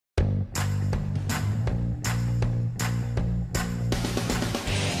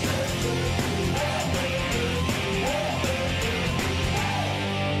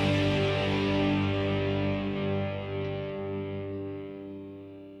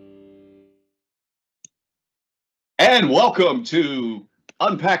And welcome to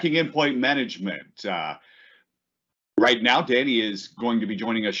Unpacking Endpoint Management. Right now, Danny is going to be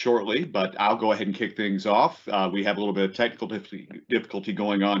joining us shortly, but I'll go ahead and kick things off. We have a little bit of technical difficulty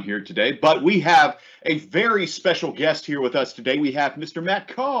going on here today, but we have a very special guest here with us today. We have Mr. Matt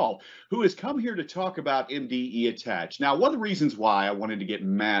Call, who has come here to talk about MDE Attach. Now, one of the reasons why I wanted to get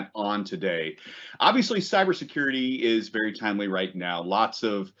Matt on today, obviously cybersecurity is very timely right now. Lots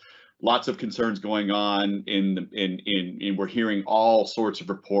of concerns going on in we're hearing all sorts of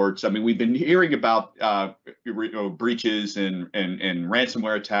reports. I mean, we've been hearing about breaches and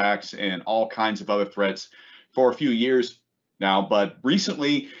ransomware attacks and all kinds of other threats for a few years now, but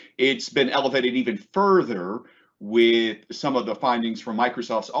recently it's been elevated even further with some of the findings from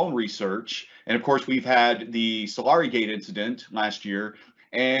Microsoft's own research. And of course, we've had the SolariGate incident last year,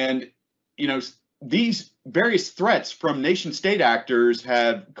 and these various threats from nation state actors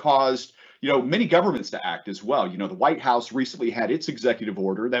have caused, many governments to act as well. The White House recently had its executive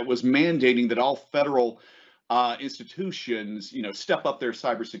order that was mandating that all federal institutions, step up their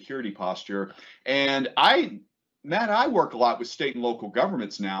cybersecurity posture. And Matt, I work a lot with state and local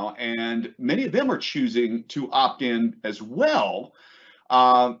governments now, and many of them are choosing to opt in as well.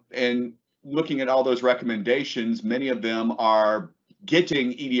 And looking at all those recommendations, many of them are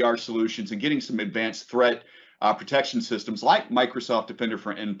getting EDR solutions and getting some advanced threat protection systems like Microsoft Defender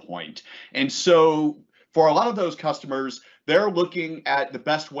for Endpoint. And so for a lot of those customers, they're looking at the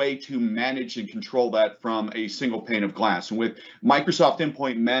best way to manage and control that from a single pane of glass. And with Microsoft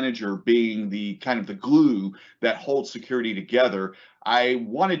Endpoint Manager being the kind of the glue that holds security together, I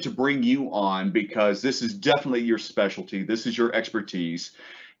wanted to bring you on because this is definitely your specialty. This is your expertise.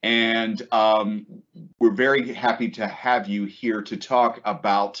 And we're very happy to have you here to talk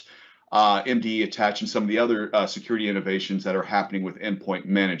about MDE Attach and some of the other security innovations that are happening with Endpoint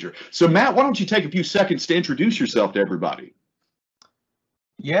Manager. So Matt, why don't you take a few seconds to introduce yourself to everybody?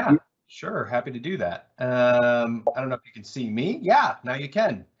 Yeah, sure. Happy to do that. I don't know if you can see me. Yeah, now you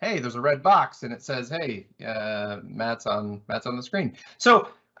can. Hey, there's a red box and it says, hey, Matt's on the screen. So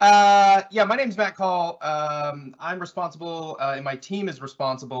yeah, my name's Matt Call. I'm responsible, and my team is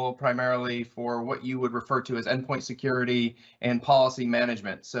responsible primarily for what you would refer to as endpoint security and policy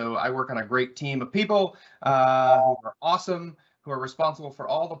management. So I work on a great team of people who are awesome, who are responsible for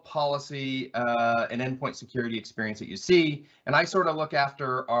all the policy and endpoint security experience that you see. And I sort of look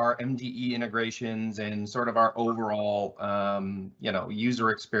after our MDE integrations and sort of our overall, user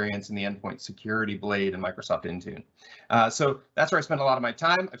experience in the endpoint security blade in Microsoft Intune. So that's where I spend a lot of my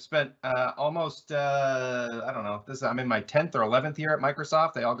time. I've spent almost, I'm in my 10th or 11th year at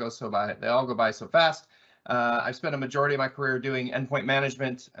Microsoft. They all go by so fast. I've spent a majority of my career doing endpoint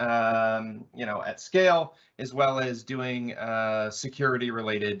management, at scale, as well as doing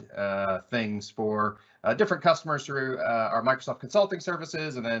security-related things for different customers through our Microsoft consulting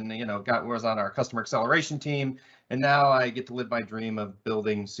services, and then was on our customer acceleration team. And now I get to live my dream of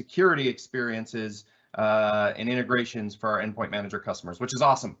building security experiences and integrations for our endpoint manager customers, which is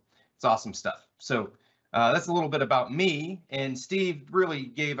awesome. It's awesome stuff. So that's a little bit about me. And Steve really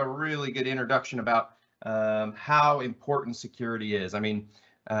gave a really good introduction about how important security is. I mean,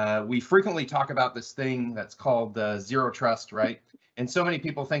 we frequently talk about this thing that's called zero trust, right? And so many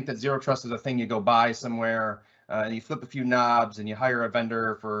people think that zero trust is a thing you go buy somewhere and you flip a few knobs and you hire a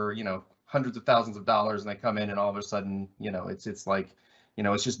vendor for, hundreds of thousands of dollars, and they come in and all of a sudden, it's like,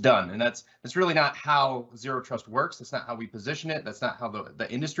 it's just done. And that's really not how zero trust works. That's not how we position it. That's not how the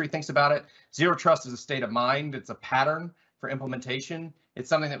industry thinks about it. Zero trust is a state of mind. It's a pattern for implementation. It's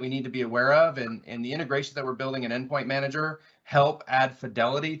something that we need to be aware of, and the integrations that we're building in Endpoint Manager help add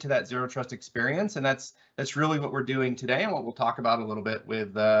fidelity to that zero trust experience. And that's really what we're doing today, and what we'll talk about a little bit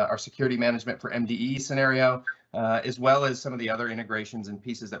with our security management for MDE scenario, as well as some of the other integrations and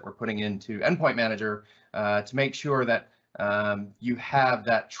pieces that we're putting into Endpoint Manager to make sure that you have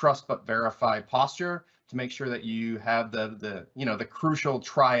that trust but verify posture, to make sure that you have the crucial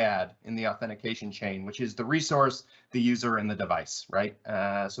triad in the authentication chain, which is the resource, the user, and the device, right?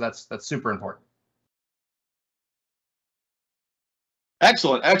 So that's super important.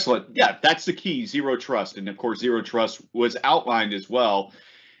 Excellent. Yeah, that's the key, zero trust. And of course, zero trust was outlined as well,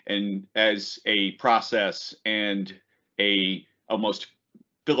 and as a process and a almost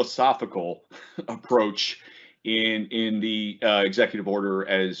philosophical approach in the executive order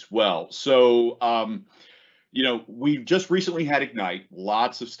as well. So we've just recently had Ignite,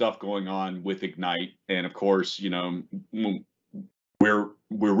 lots of stuff going on with Ignite, and of course, we're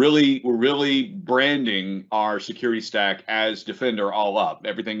really branding our security stack as Defender all up.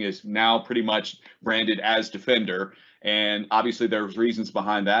 Everything is now pretty much branded as Defender, and obviously there's reasons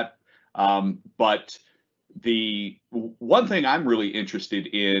behind that. But The one thing I'm really interested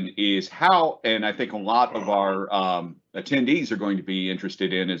in is how, and I think a lot of our attendees are going to be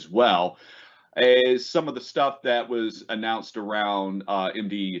interested in as well, is some of the stuff that was announced around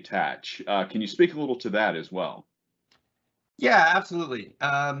MDE attach. Can you speak a little to that as well? Yeah, absolutely.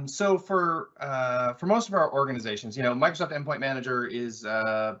 So for most of our organizations, Microsoft Endpoint Manager is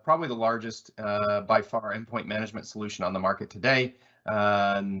probably the largest by far endpoint management solution on the market today.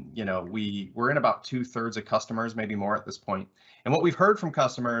 We're in about 2/3 of customers, maybe more at this point. And what we've heard from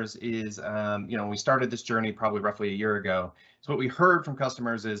customers is, we started this journey probably roughly a year ago. So what we heard from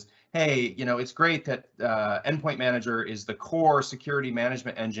customers is, hey, it's great that Endpoint Manager is the core security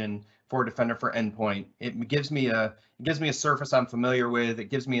management engine for Defender for Endpoint. It gives me a surface I'm familiar with. It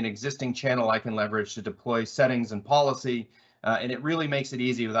gives me an existing channel I can leverage to deploy settings and policy, and it really makes it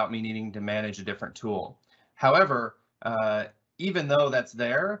easy without me needing to manage a different tool. However, even though that's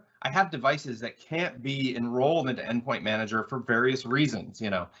there, I have devices that can't be enrolled into Endpoint Manager for various reasons.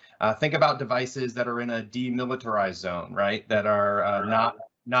 Think about devices that are in a demilitarized zone, right? That are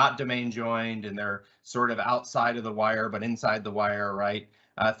not domain joined, and they're sort of outside of the wire but inside the wire, right?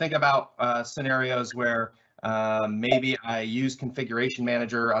 Think about scenarios where maybe I use Configuration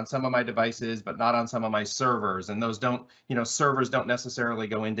Manager on some of my devices, but not on some of my servers. And those servers don't necessarily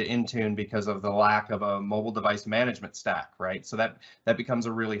go into Intune because of the lack of a mobile device management stack, right? So that becomes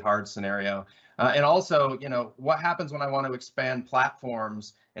a really hard scenario. And also, what happens when I want to expand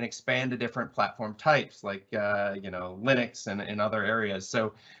platforms and expand to different platform types like, Linux and other areas.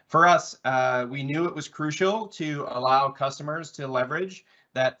 So for us, we knew it was crucial to allow customers to leverage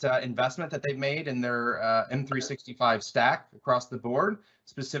that investment that they've made in their M365 stack across the board,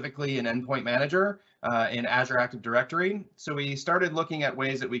 specifically in Endpoint Manager, in Azure Active Directory. So we started looking at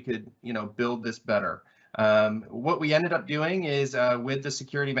ways that we could, build this better. What we ended up doing is with the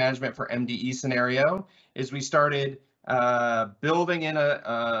security management for MDE scenario is we started building in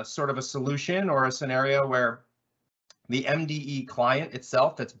a sort of a solution or a scenario where the MDE client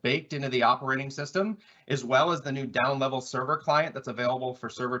itself that's baked into the operating system, as well as the new down-level server client that's available for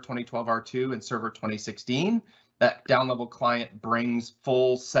Server 2012 R2 and Server 2016. That down-level client brings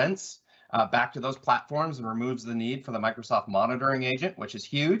full sense back to those platforms and removes the need for the Microsoft monitoring agent, which is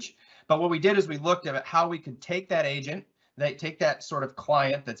huge. But what we did is we looked at how we could take that agent, take that sort of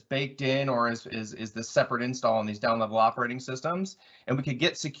client that's baked in or is the separate install on these down-level operating systems, and we could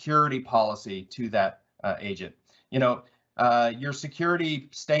get security policy to that agent. Your security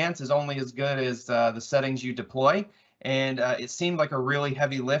stance is only as good as the settings you deploy. And it seemed like a really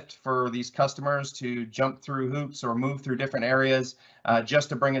heavy lift for these customers to jump through hoops or move through different areas just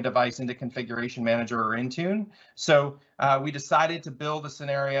to bring a device into Configuration Manager or Intune. So we decided to build a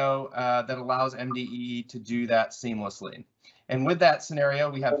scenario that allows MDE to do that seamlessly. And with that scenario,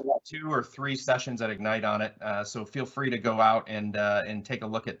 we have 2 or 3 sessions at Ignite on it. So feel free to go out and take a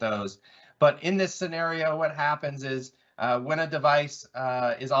look at those. But in this scenario, what happens is when a device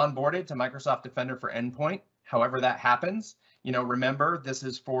is onboarded to Microsoft Defender for Endpoint, however that happens, remember, this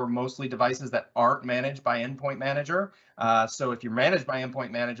is for mostly devices that aren't managed by Endpoint Manager. So if you're managed by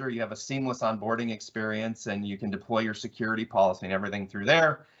Endpoint Manager, you have a seamless onboarding experience and you can deploy your security policy and everything through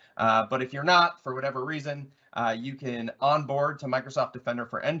there. But if you're not, for whatever reason, you can onboard to Microsoft Defender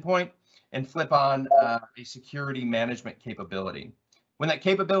for Endpoint and flip on a security management capability. When that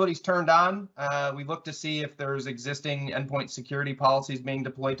capability is turned on, we look to see if there's existing endpoint security policies being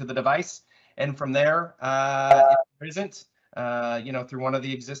deployed to the device. And from there, if there isn't, through one of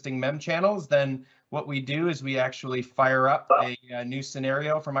the existing MEM channels, then what we do is we actually fire up a new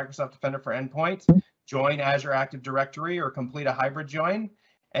scenario for Microsoft Defender for Endpoint, join Azure Active Directory or complete a hybrid join.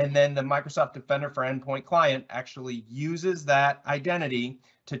 And then the Microsoft Defender for Endpoint client actually uses that identity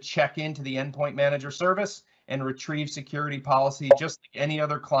to check into the Endpoint Manager service and retrieve security policy just like any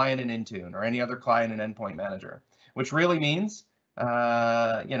other client in Intune or any other client in Endpoint Manager, which really means,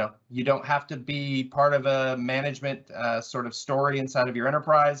 you don't have to be part of a management sort of story inside of your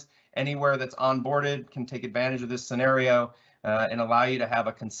enterprise. Anywhere that's onboarded can take advantage of this scenario and allow you to have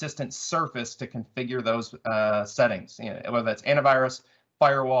a consistent surface to configure those settings, whether that's antivirus,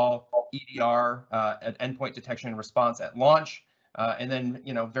 firewall, EDR, endpoint detection and response at launch. And then,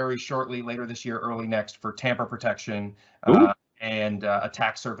 very shortly later this year, early next, for tamper protection and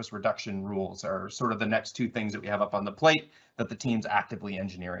attack surface reduction rules are sort of the next 2 things that we have up on the plate that the team's actively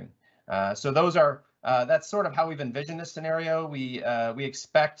engineering. So those are that's sort of how we've envisioned this scenario. We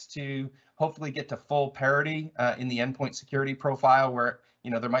expect to hopefully get to full parity in the endpoint security profile where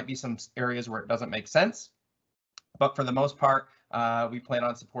there might be some areas where it doesn't make sense. But for the most part, We plan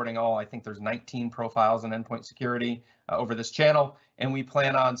on supporting all, I think there's 19 profiles in endpoint security over this channel, and we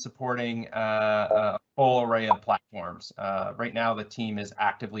plan on supporting a full array of platforms. Right now, the team is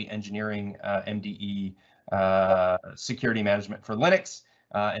actively engineering MDE security management for Linux,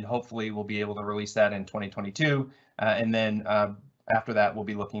 and hopefully we'll be able to release that in 2022. And then after that, we'll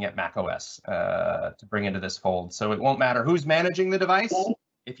be looking at Mac OS to bring into this fold. So it won't matter who's managing the device.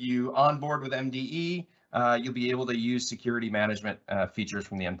 If you onboard with MDE, you'll be able to use security management features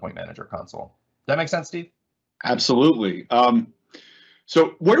from the Endpoint Manager console. Does that make sense, Steve? Absolutely.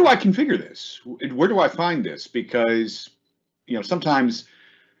 So where do I configure this? Where do I find this? Because, sometimes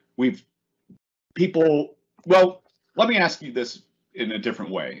well, let me ask you this in a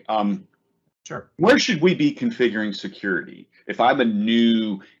different way. Sure. Where should we be configuring security? If I'm a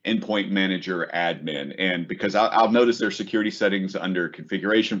new endpoint manager admin, and because I'll notice there's security settings under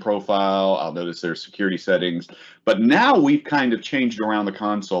configuration profile, I'll notice there's security settings, but now we've kind of changed around the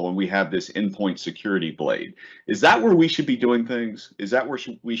console and we have this endpoint security blade. Is that where we should be doing things? Is that where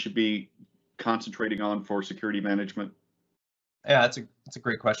we should be concentrating on for security management? Yeah, that's a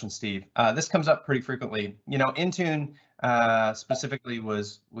great question, Steve. This comes up pretty frequently. Intune specifically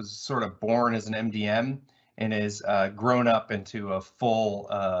was sort of born as an MDM and is grown up into a full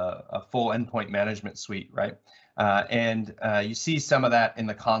endpoint management suite, right? And you see some of that in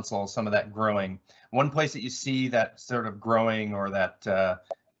the console, some of that growing. One place that you see that sort of growing, or that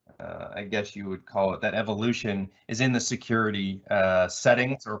I guess you would call it that evolution, is in the security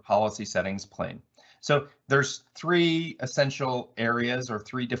settings or policy settings plane. So there's three essential areas, or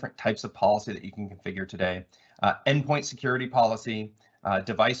three different types of policy that you can configure today: endpoint security policy,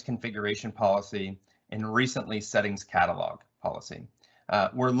 device configuration policy, and recently settings catalog policy.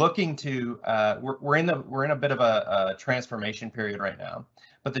 We're looking to we're in a bit of a transformation period right now,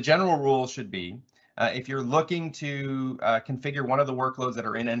 but the general rule should be if you're looking to configure one of the workloads that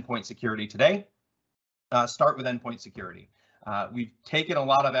are in endpoint security today, start with endpoint security. We've taken a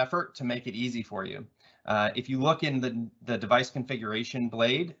lot of effort to make it easy for you. If you look in the device configuration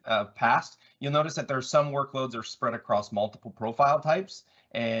blade past, you'll notice that there are some workloads are spread across multiple profile types,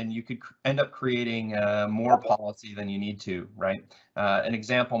 and you could end up creating more policy than you need to, right? An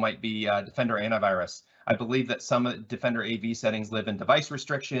example might be Defender Antivirus. I believe that some Defender AV settings live in device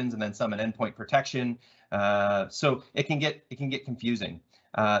restrictions, and then some in endpoint protection. So it can get confusing.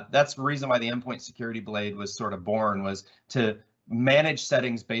 That's the reason why the endpoint security blade was sort of born, was to manage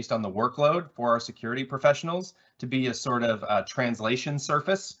settings based on the workload for our security professionals, to be a sort of translation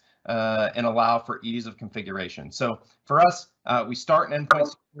surface and allow for ease of configuration. So for us, we start in endpoint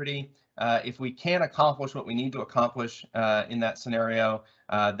security. If we can't accomplish what we need to accomplish in that scenario,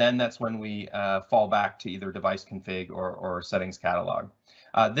 then that's when we fall back to either device config or settings catalog.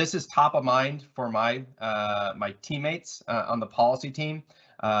 This is top of mind for my teammates on the policy team.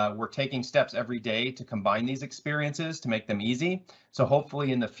 We're taking steps every day to combine these experiences to make them easy. So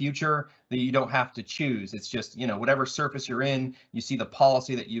hopefully in the future that you don't have to choose. It's just, whatever surface you're in, you see the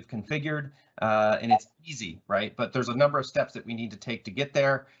policy that you've configured, and it's easy, right? But there's a number of steps that we need to take to get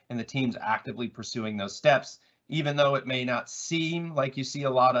there, and the team's actively pursuing those steps. Even though it may not seem like you see a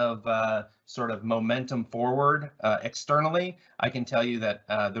lot of sort of momentum forward externally, I can tell you that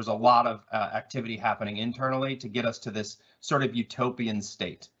there's a lot of activity happening internally to get us to this sort of utopian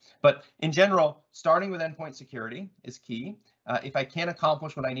state. But in general, starting with endpoint security is key. If I can't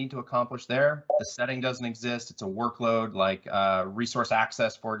accomplish what I need to accomplish there, the setting doesn't exist. It's a workload like resource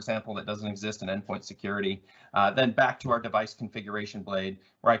access, for example, that doesn't exist in endpoint security. Then back to our device configuration blade,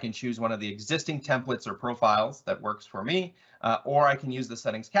 where I can choose one of the existing templates or profiles that works for me, or I can use the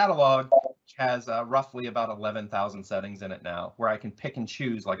settings catalog, which has roughly about 11,000 settings in it now, where I can pick and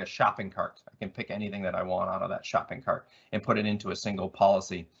choose like a shopping cart. I can pick anything that I want out of that shopping cart and put it into a single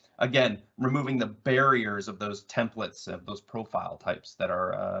policy. Again, removing the barriers of those templates, of those profile types that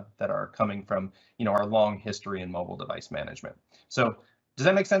are coming from our long history in mobile device management. So does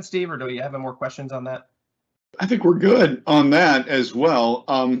that make sense, Steve, or do you have any more questions on that? I think we're good on that as well.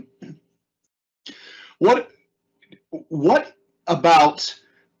 What about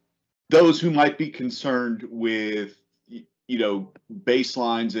those who might be concerned with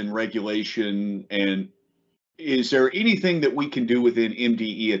baselines and regulation, and is there anything that we can do within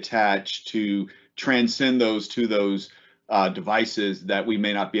MDE attached to transcend those to those devices that we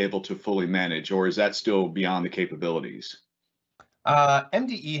may not be able to fully manage, or is that still beyond the capabilities?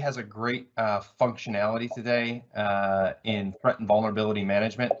 MDE has a great functionality today in threat and vulnerability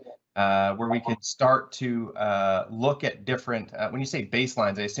management, where we can start to look at different, when you say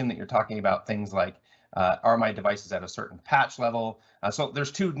baselines, I assume that you're talking about things like, are my devices at a certain patch level? So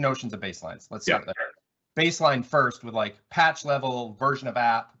there's two notions of baselines. Let's start there. baseline first with like patch level, version of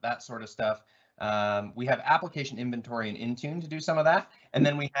app, that sort of stuff. We have application inventory in Intune to do some of that, and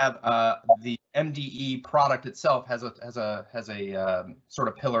then we have the MDE product itself has a sort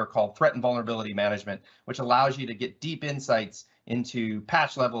of pillar called Threat and Vulnerability Management, which allows you to get deep insights into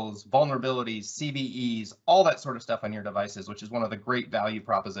patch levels, vulnerabilities, CVEs, all that sort of stuff on your devices, which is one of the great value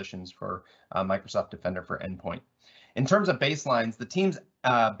propositions for Microsoft Defender for Endpoint. In terms of baselines, the team's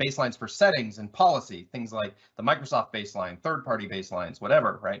baselines for settings and policy, things like the Microsoft baseline, third-party baselines,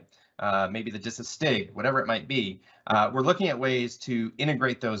 whatever, right? Maybe the DISA-STIG, whatever it might be. We're looking at ways to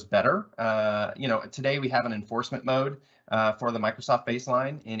integrate those better. Today we have an enforcement mode for the Microsoft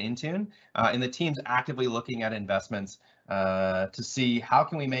baseline in Intune, and the team's actively looking at investments to see how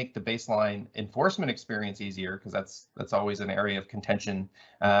can we make the baseline enforcement experience easier, because that's always an area of contention,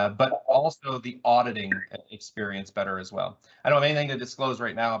 but also the auditing experience better as well. I don't have anything to disclose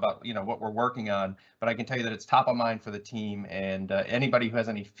right now about what we're working on, but I can tell you that it's top of mind for the team, and anybody who has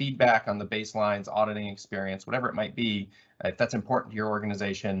any feedback on the baseline's auditing experience, whatever it might be, if that's important to your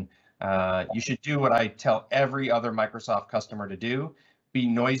organization, you should do what I tell every other Microsoft customer to do. Be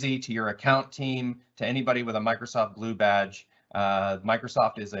noisy to your account team, to anybody with a Microsoft Blue badge.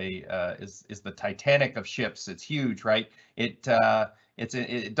 Microsoft is the Titanic of ships. It's huge, right? It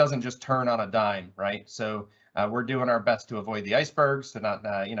doesn't just turn on a dime, right? So we're doing our best to avoid the icebergs, to not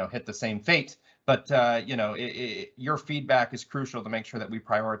hit the same fate. But your feedback is crucial to make sure that we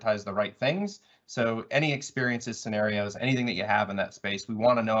prioritize the right things. So any experiences, scenarios, anything that you have in that space, we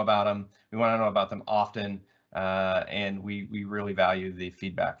want to know about them. We want to know about them often. And we really value the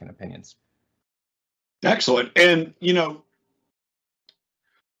feedback and opinions. Excellent. And,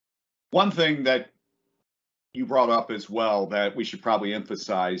 one thing that you brought up as well that we should probably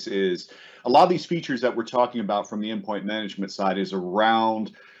emphasize is a lot of these features that we're talking about from the endpoint management side is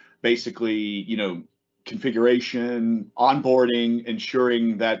around basically, configuration, onboarding,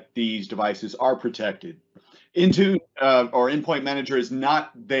 ensuring that these devices are protected. Intune or Endpoint Manager is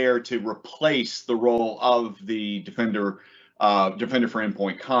not there to replace the role of the Defender for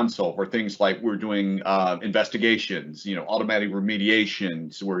Endpoint console, for things like we're doing investigations, automatic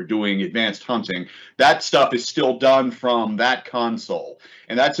remediations, we're doing advanced hunting. That stuff is still done from that console,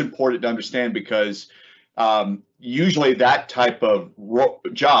 and that's important to understand because usually that type of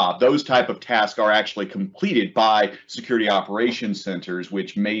job, those type of tasks are actually completed by security operations centers,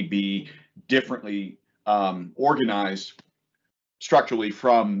 which may be differently organized structurally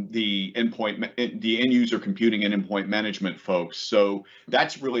from the end user computing and endpoint management folks. So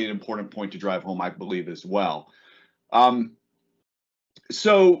that's really an important point to drive home, I believe, as well.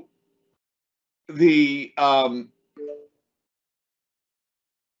 So the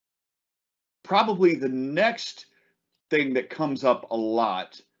probably the next thing that comes up a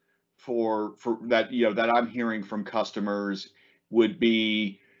lot for that that I'm hearing from customers would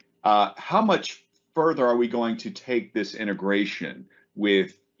be how much further are we going to take this integration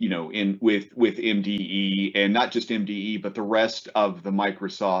with with MDE, and not just MDE but the rest of the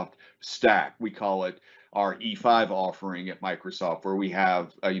Microsoft stack. We call it our E5 offering at Microsoft, where we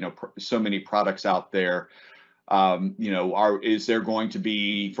have so many products out there. Is there going to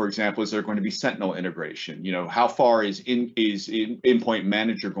be, for example, is there going to be Sentinel integration? How far is Endpoint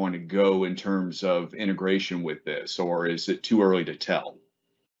Manager going to go in terms of integration with this, or is it too early to tell?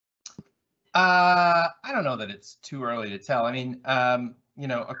 I don't know that it's too early to tell. I mean,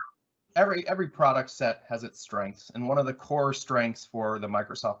 every product set has its strengths, and one of the core strengths for the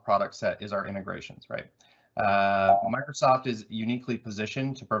Microsoft product set is our integrations, right? Microsoft is uniquely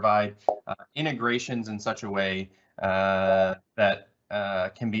positioned to provide integrations in such a way that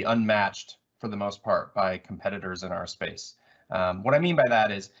can be unmatched for the most part by competitors in our space. What I mean by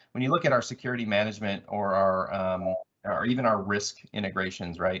that is when you look at our security management or or even our risk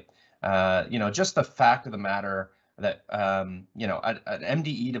integrations, right? Just the fact of the matter that an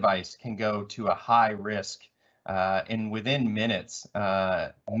MDE device can go to a high risk, and within minutes,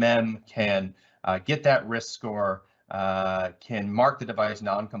 MEM can get that risk score, can mark the device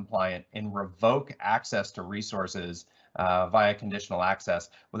non-compliant, and revoke access to resources via conditional access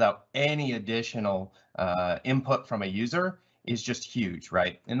without any additional input from a user is just huge,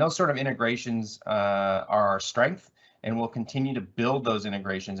 right? And those sort of integrations are our strength, and we'll continue to build those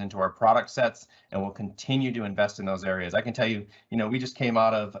integrations into our product sets, and we'll continue to invest in those areas. I can tell you, we just came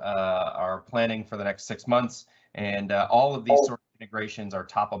out of our planning for the next 6 months, and all of these sort of integrations are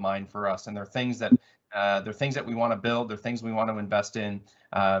top of mind for us, and they're things that we want to build. They're things we want to invest in.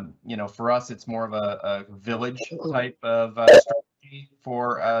 For us, it's more of a village type of strategy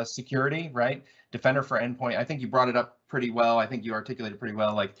for security, right? Defender for Endpoint. I think you brought it up pretty well. I think you articulated pretty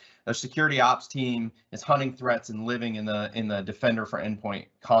well. Like the security ops team is hunting threats and living in the Defender for Endpoint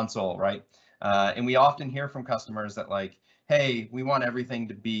console, right? And we often hear from customers that like, hey, we want everything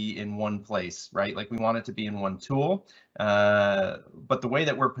to be in one place, right? Like we want it to be in one tool. But the way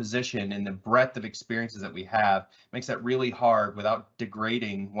that we're positioned and the breadth of experiences that we have makes that really hard without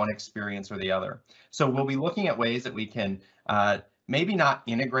degrading one experience or the other. So we'll be looking at ways that we can maybe not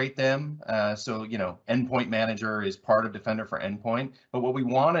integrate them. So, Endpoint Manager is part of Defender for Endpoint. But what we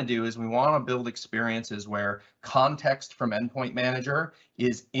want to do is we want to build experiences where context from Endpoint Manager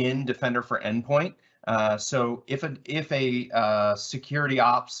is in Defender for Endpoint. So if a security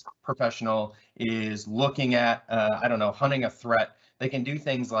ops professional is looking at, I don't know, hunting a threat, they can do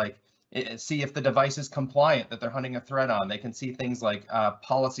things like see if the device is compliant that they're hunting a threat on. They can see things like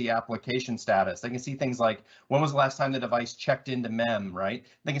policy application status. They can see things like when was the last time the device checked into MEM, right?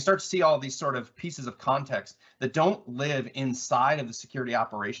 They can start to see all these sort of pieces of context that don't live inside of the security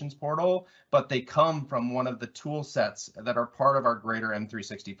operations portal, but they come from one of the tool sets that are part of our greater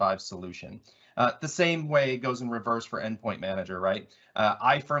M365 solution. The same way goes in reverse for Endpoint Manager, right?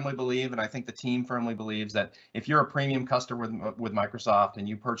 I firmly believe, and I think the team firmly believes, that if you're a premium customer with Microsoft and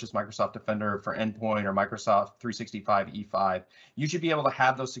you purchase Microsoft Defender for Endpoint or Microsoft 365 E5, you should be able to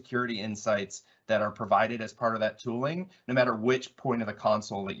have those security insights that are provided as part of that tooling, no matter which point of the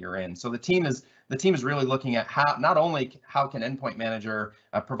console that you're in. So the team is really looking at how not only how can Endpoint Manager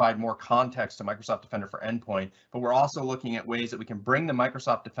provide more context to Microsoft Defender for Endpoint, but we're also looking at ways that we can bring the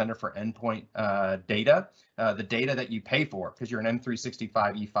Microsoft Defender for Endpoint data, the data that you pay for, because you're an M365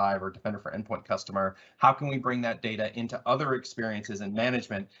 E5 or Defender for Endpoint customer. How can we bring that data into other experiences and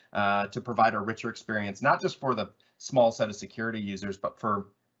management to provide a richer experience, not just for the small set of security users, but for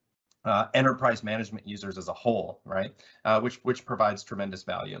enterprise management users as a whole, right? Which provides tremendous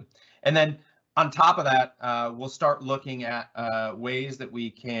value. And then on top of that, we'll start looking at ways that we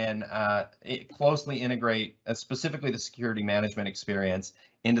can closely integrate specifically the security management experience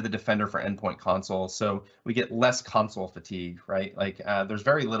into the Defender for Endpoint console, so we get less console fatigue, right? Like there's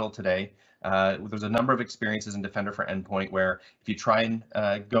very little today. There's a number of experiences in Defender for Endpoint where if you try and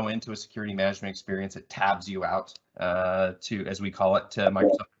go into a security management experience, it tabs you out to, as we call it, to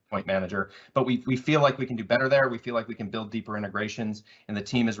Microsoft Endpoint Manager. But we feel like we can do better there. We feel like we can build deeper integrations, and the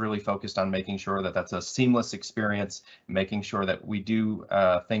team is really focused on making sure that that's a seamless experience, making sure that we do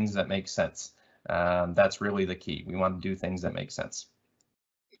things that make sense. That's really the key. We want to do things that make sense.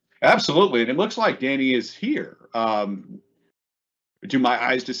 Absolutely, and it looks like Danny is here. Do my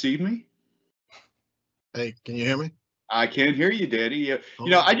eyes deceive me? Hey, can you hear me? I can hear you, Danny.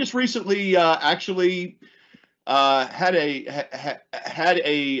 I just recently actually had a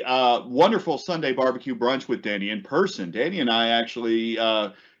wonderful Sunday barbecue brunch with Danny in person. Danny and I actually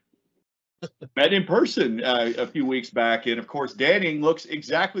met in person a few weeks back, and of course, Danny looks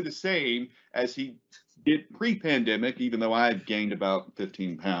exactly the same as he did pre-pandemic, even though I had gained about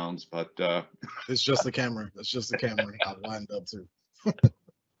 15 pounds. But it's just the camera. It's just the camera. I lined up too.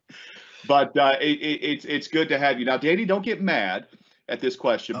 But it's good to have you. Now, Danny, don't get mad at this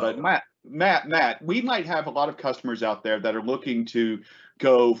question, but Matt, we might have a lot of customers out there that are looking to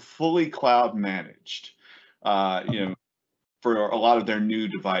go fully cloud managed, for a lot of their new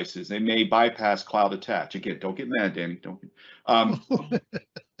devices. They may bypass cloud attach. Again, don't get mad, Danny. Don't.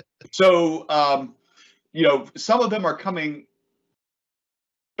 Some of them are coming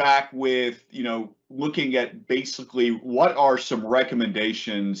back with, looking at basically what are some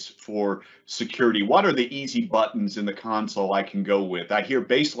recommendations for security? What are the easy buttons in the console I can go with? I hear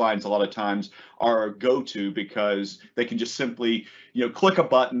baselines a lot of times are a go-to because they can just simply, click a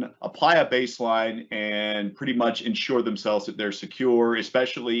button, apply a baseline, and pretty much ensure themselves that they're secure,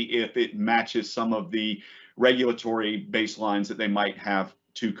 especially if it matches some of the regulatory baselines that they might have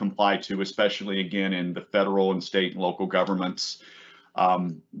to comply to, especially again in the federal and state and local governments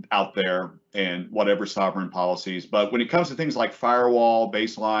out there and whatever sovereign policies. But when it comes to things like firewall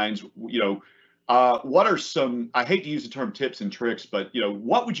baselines, what are some, I hate to use the term tips and tricks, but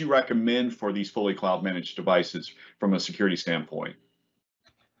what would you recommend for these fully cloud managed devices from a security standpoint?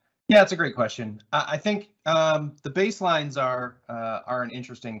 Yeah, it's a great question. I think the baselines are an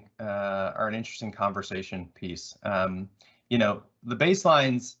interesting conversation piece. The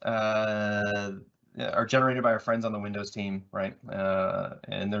baselines are generated by our friends on the Windows team, right?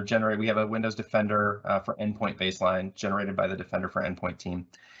 And they're generated. We have a Windows Defender for Endpoint baseline generated by the Defender for Endpoint team,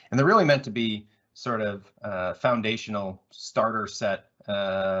 and they're really meant to be sort of foundational starter set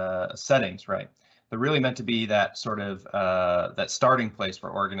settings, right? They're really meant to be that sort of that starting place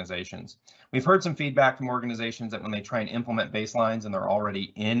for organizations. We've heard some feedback from organizations that when they try and implement baselines and they're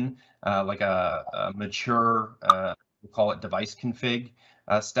already in like a mature, we'll call it device config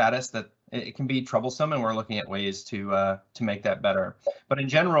status, that it can be troublesome, and we're looking at ways to make that better. But in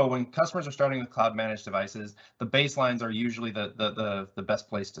general, when customers are starting with cloud managed devices, the baselines are usually the best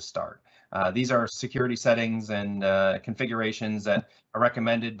place to start. These are security settings and configurations that are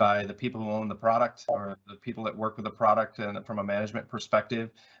recommended by the people who own the product or the people that work with the product and from a management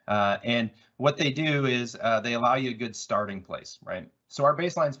perspective. And what they do is they allow you a good starting place, right? So our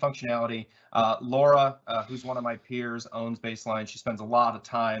baselines functionality, Laura, who's one of my peers, owns baselines. She spends a lot of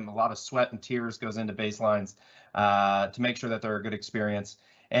time, a lot of sweat and tears goes into baselines to make sure that they're a good experience.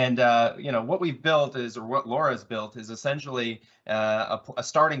 And what we've built is, or what Laura's built, is essentially a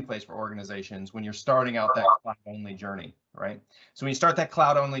starting place for organizations when you're starting out that cloud-only journey, right? So when you start that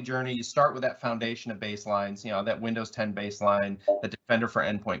cloud-only journey, you start with that foundation of baselines, that Windows 10 baseline, the Defender for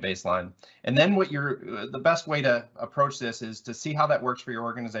Endpoint baseline. And then the best way to approach this is to see how that works for your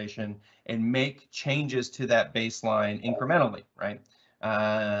organization and make changes to that baseline incrementally, right?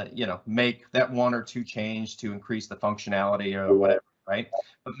 Make that one or two change to increase the functionality or whatever, right?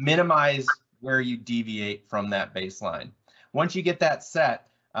 But minimize where you deviate from that baseline. Once you get that set,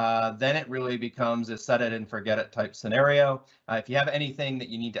 then it really becomes a set it and forget it type scenario. If you have anything that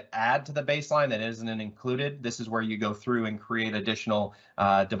you need to add to the baseline that isn't included, this is where you go through and create additional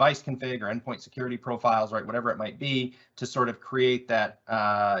device config or endpoint security profiles, right? Whatever it might be, to sort of create that.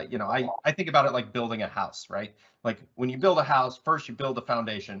 I think about it like building a house, right? Like when you build a house, first you build a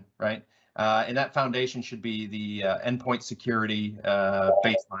foundation, right? And that foundation should be the endpoint security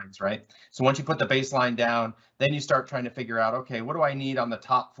baselines, right? So once you put the baseline down, then you start trying to figure out, okay, what do I need on the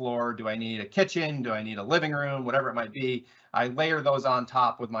top floor? Do I need a kitchen? Do I need a living room? Whatever it might be. I layer those on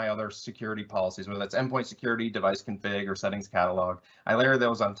top with my other security policies, whether that's endpoint security, device config, or settings catalog. I layer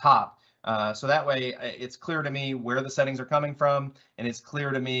those on top. So that way it's clear to me where the settings are coming from, and it's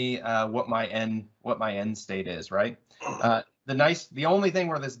clear to me what my end state is, right? The only thing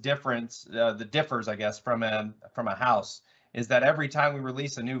where this differs, I guess, from a house is that every time we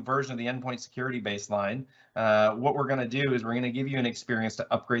release a new version of the endpoint security baseline, what we're going to do is we're going to give you an experience to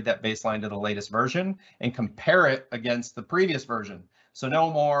upgrade that baseline to the latest version and compare it against the previous version. So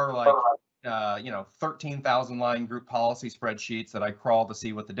no more like 13,000 line group policy spreadsheets that I crawl to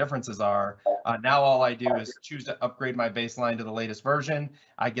see what the differences are. Now all I do is choose to upgrade my baseline to the latest version.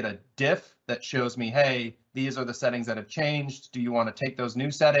 I get a diff that shows me, hey, these are the settings that have changed. Do you want to take those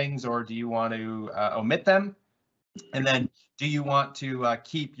new settings, or do you want to omit them? And then do you want to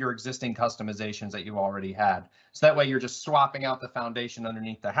keep your existing customizations that you already had? So that way you're just swapping out the foundation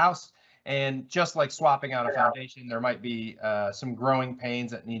underneath the house. And just like swapping out a foundation, there might be some growing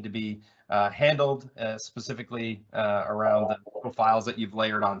pains that need to be handled, specifically around the profiles that you've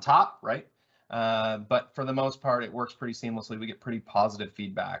layered on top, right? But for the most part, it works pretty seamlessly. We get pretty positive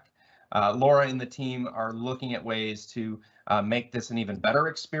feedback. Laura and the team are looking at ways to make this an even better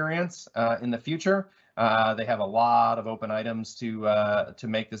experience in the future. They have a lot of open items to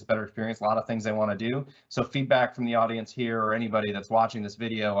make this a better experience, a lot of things they want to do. So feedback from the audience here or anybody that's watching this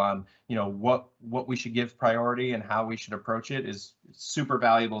video on what we should give priority and how we should approach it is super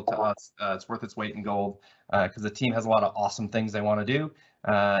valuable to us. It's worth its weight in gold because the team has a lot of awesome things they want to do.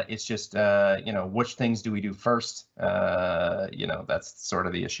 It's just which things do we do first? That's sort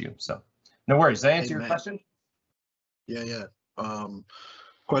of the issue. So no worries. Does that answer your question? Yeah.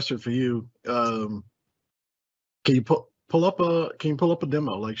 Question for you. Can you pull up a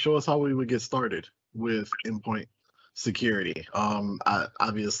demo? Like, show us how we would get started with endpoint security.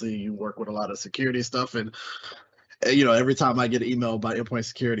 Obviously you work with a lot of security stuff, and every time I get an email about endpoint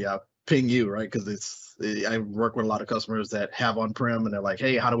security, I ping you, right? Because I work with a lot of customers that have on-prem, and they're like,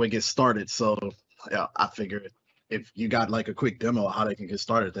 hey, how do I get started? So yeah, I figured if you got like a quick demo of how they can get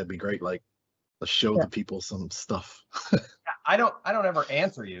started, that'd be great. Like, let's show the people some stuff. I don't ever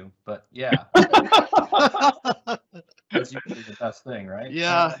answer you, but yeah. That's usually the best thing, right?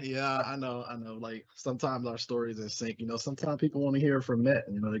 Yeah, I know. Like sometimes our stories in sync. Sometimes people want to hear from Matt.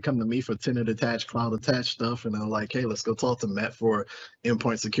 They come to me for tenant attached, cloud attached stuff, and they're like, "Hey, let's go talk to Matt for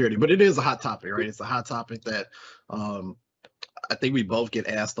endpoint security." But it is a hot topic, right? It's a hot topic that I think we both get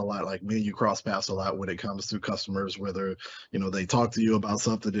asked a lot. Like me and you cross paths a lot when it comes to customers, whether they talk to you about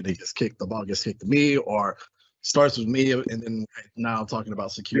something that the ball gets kicked to me, or starts with me, and then now I'm talking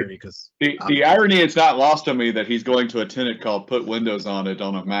about security. Because the irony is not lost on me that he's going to a tenant called put Windows on it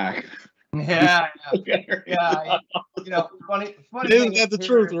on a Mac. Yeah. Funny. Isn't that the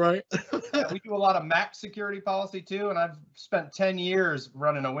truth, right? We do a lot of Mac security policy too, and I've spent 10 years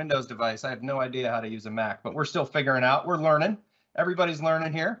running a Windows device. I have no idea how to use a Mac, but we're still figuring out. We're learning, everybody's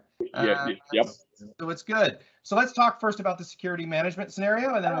learning here. Yep. So it's good. So let's talk first about the security management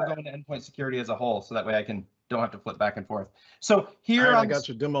scenario, and then we'll go into endpoint security as a whole, so that way I don't have to flip back and forth. So here, all right, I got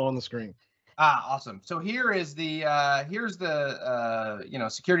your demo on the screen. Awesome. So here is the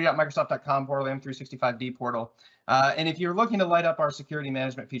security.microsoft.com portal, M365D portal. And if you're looking to light up our security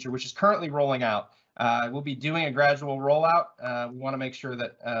management feature, which is currently rolling out, we'll be doing a gradual rollout. We want to make sure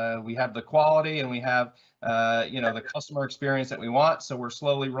that we have the quality and we have the customer experience that we want. So we're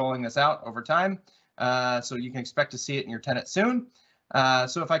slowly rolling this out over time. So you can expect to see it in your tenant soon.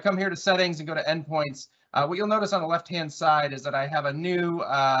 So if I come here to settings and go to endpoints, what you'll notice on the left-hand side is that I have a new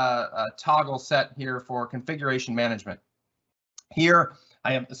toggle set here for configuration management. Here,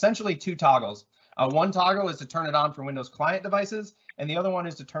 I have essentially two toggles. One toggle is to turn it on for Windows client devices, and the other one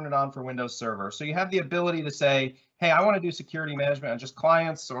is to turn it on for Windows Server. So you have the ability to say, hey, I want to do security management on just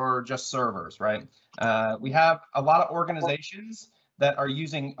clients or just servers, right? We have a lot of organizations that are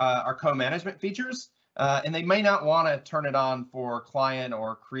using our co-management features. And they may not want to turn it on for client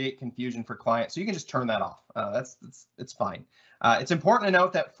or create confusion for client. So you can just turn that off. It's fine. It's important to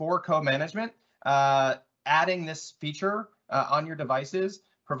note that for co-management, adding this feature on your devices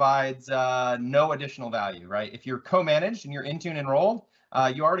provides no additional value, right? If you're co-managed and you're Intune enrolled,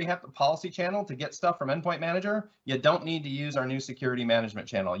 you already have the policy channel to get stuff from Endpoint Manager. You don't need to use our new security management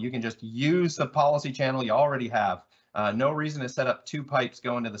channel. You can just use the policy channel you already have. No reason to set up two pipes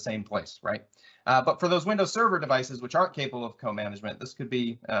going to the same place, right? But for those Windows Server devices which aren't capable of co-management, this could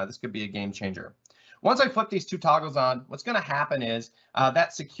be a game changer. Once I flip these two toggles on, what's going to happen is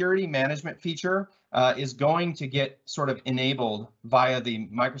that security management feature is going to get sort of enabled via the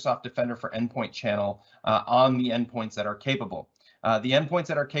Microsoft Defender for Endpoint channel on the endpoints that are capable. The endpoints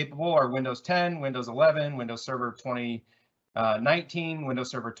that are capable are Windows 10, Windows 11, Windows Server 2019, Windows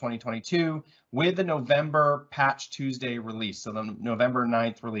Server 2022, with the November Patch Tuesday release, so the November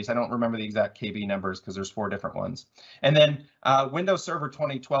 9th release. I don't remember the exact KB numbers because there's 4 different ones. And then Windows Server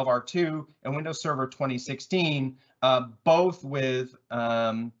 2012 R2 and Windows Server 2016, both with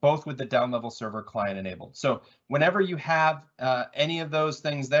the down level server client enabled. So whenever you have any of those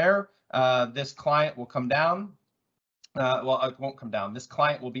things there, this client will come down. Well, it won't come down. This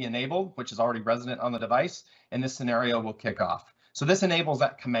client will be enabled, which is already resident on the device, and this scenario will kick off. So this enables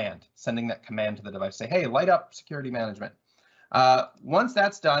that command, sending that command to the device, say, hey, light up security management. Once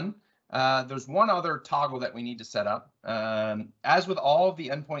that's done, there's one other toggle that we need to set up. As with all of the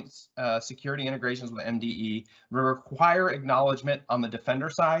endpoint security integrations with MDE, we require acknowledgement on the Defender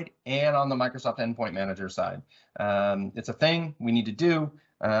side and on the Microsoft Endpoint Manager side. It's a thing we need to do.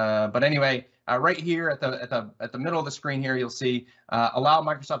 But anyway, right here at the middle of the screen here, you'll see allow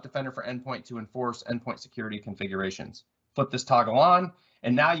Microsoft Defender for Endpoint to enforce endpoint security configurations. Flip this toggle on,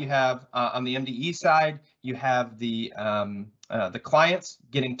 and now you have on the MDE side, you have the clients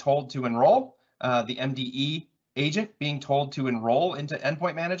getting told to enroll, the MDE agent being told to enroll into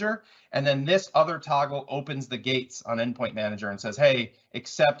Endpoint Manager, and then this other toggle opens the gates on Endpoint Manager and says, hey,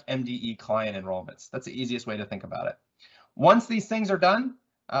 accept MDE client enrollments. That's the easiest way to think about it. Once these things are done,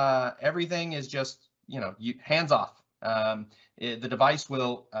 everything is just, hands off. The device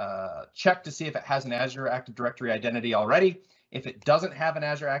will check to see if it has an Azure Active Directory identity already. If it doesn't have an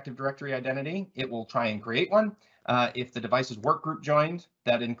Azure Active Directory identity, it will try and create one. If the device is work group joined,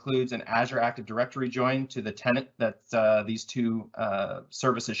 that includes an Azure Active Directory join to the tenant that these two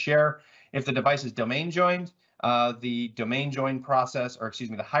services share. If the device is domain joined, the domain join process, or excuse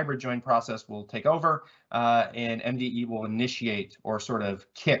me, the hybrid join process will take over, and MDE will initiate or sort of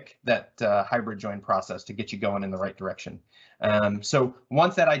kick that hybrid join process to get you going in the right direction. So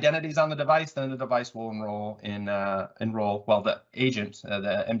once that identity is on the device, then the device will enroll in the agent,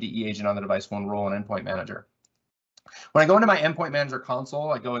 the MDE agent on the device will enroll in Endpoint Manager. When I go into my Endpoint Manager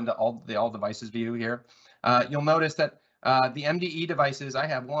console, I go into all devices view here. You'll notice that the MDE devices, I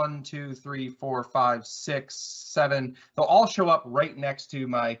have 1, 2, 3, 4, 5, 6, 7. They'll all show up right next to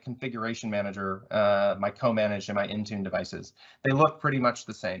my configuration manager, my co-managed and my Intune devices. They look pretty much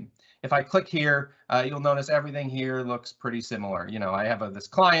the same. If I click here, you'll notice everything here looks pretty similar. I have this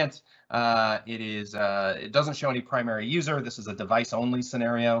client. It doesn't show any primary user. This is a device only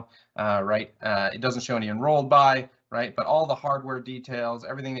scenario, right? It doesn't show any enrolled by, right? But all the hardware details,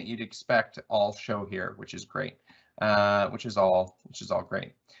 everything that you'd expect, all show here, which is great. Which is all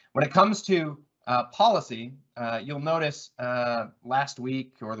great. When it comes to policy, you'll notice last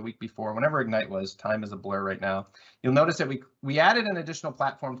week or the week before, whenever Ignite was, time is a blur right now. You'll notice that we added an additional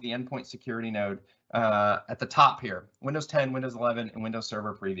platform to the endpoint security node at the top here, Windows 10, Windows 11, and Windows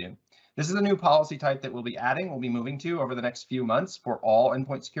Server Preview. This is a new policy type that we'll be adding, we'll be moving to over the next few months for all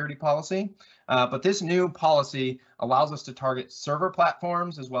endpoint security policy. But this new policy allows us to target server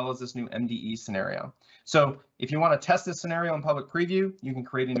platforms as well as this new MDE scenario. So if you want to test this scenario in public preview, you can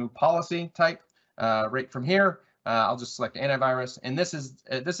create a new policy type right from here. I'll just select antivirus, and this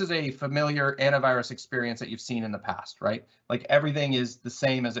is a familiar antivirus experience that you've seen in the past, right? Like everything is the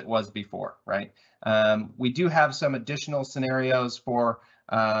same as it was before, right? We do have some additional scenarios for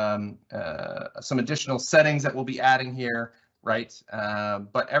some additional settings that we'll be adding here, right?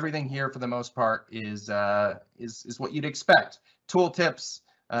 But everything here for the most part is what you'd expect. Tooltips,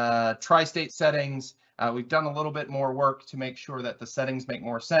 tri-state settings. We've done a little bit more work to make sure that the settings make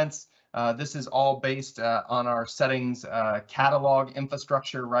more sense. This is all based on our settings catalog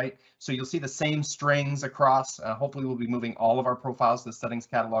infrastructure, right? So you'll see the same strings across. Hopefully we'll be moving all of our profiles to the settings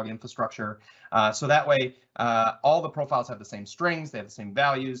catalog infrastructure. So that way, all the profiles have the same strings, they have the same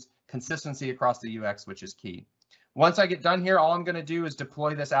values, consistency across the UX, which is key. Once I get done here, all I'm going to do is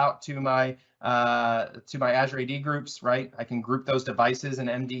deploy this out to my Azure AD groups, right? I can group those devices and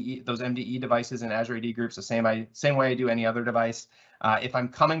those MDE devices in Azure AD groups the same way I do any other device. If I'm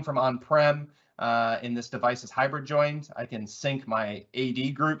coming from on-prem and this device is hybrid joined, I can sync my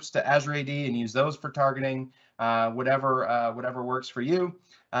AD groups to Azure AD and use those for targeting, whatever works for you.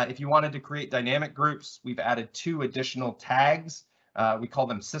 If you wanted to create dynamic groups, we've added 2 additional tags. We call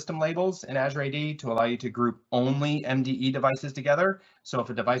them system labels in Azure AD to allow you to group only MDE devices together. So if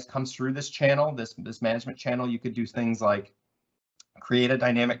a device comes through this channel, this management channel, you could do things like create a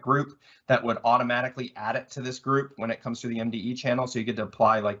dynamic group that would automatically add it to this group when it comes to the MDE channel. So you get to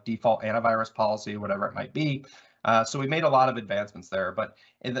apply like default antivirus policy, whatever it might be. So we made a lot of advancements there. But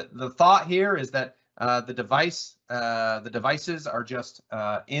the thought here is that the devices are just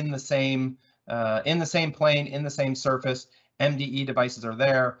in the same plane, in the same surface. MDE devices are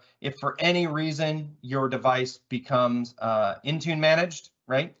there. If for any reason your device becomes Intune managed,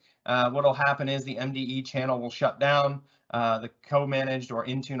 right? What'll happen is the MDE channel will shut down. The co-managed or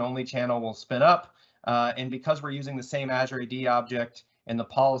Intune only channel will spin up. And because we're using the same Azure AD object and the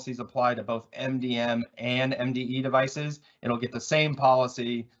policies apply to both MDM and MDE devices, it'll get the same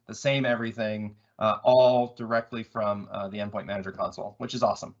policy, the same everything, all directly from the Endpoint Manager console, which is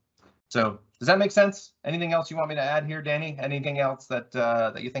awesome. So does that make sense? Anything else you want me to add here, Danny? Anything else that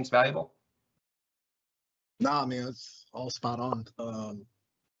that you think's valuable? Nah, man, it's all spot on.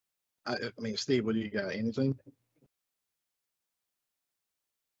 I mean, Steve, what do you got? Anything?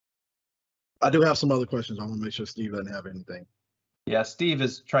 I do have some other questions. I want to make sure Steve doesn't have anything. Yeah, Steve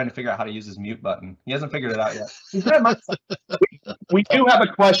is trying to figure out how to use his mute button. He hasn't figured it out yet. We do have a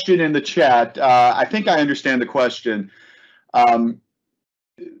question in the chat. I think I understand the question.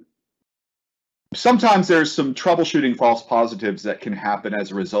 Sometimes there's some troubleshooting false positives that can happen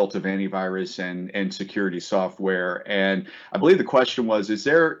as a result of antivirus and security software. And I believe the question was, is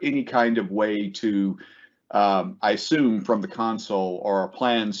there any kind of way to, I assume from the console, or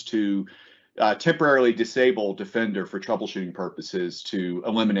plans to temporarily disable Defender for troubleshooting purposes to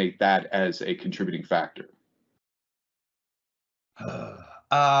eliminate that as a contributing factor?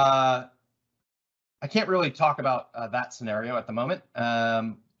 I can't really talk about that scenario at the moment.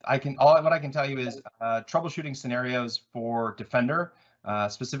 What I can tell you is troubleshooting scenarios for Defender,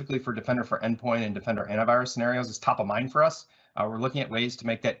 specifically for Defender for Endpoint and Defender antivirus scenarios, is top of mind for us. We're looking at ways to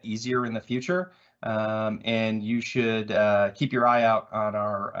make that easier in the future, and you should keep your eye out on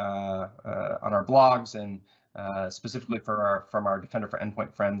our blogs and specifically from our Defender for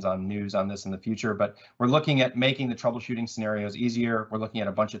Endpoint friends on news on this in the future. But we're looking at making the troubleshooting scenarios easier. We're looking at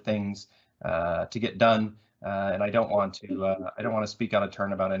a bunch of things to get done. And I don't want to speak out of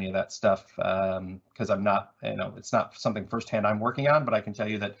turn about any of that stuff because I'm not, it's not something firsthand I'm working on, but I can tell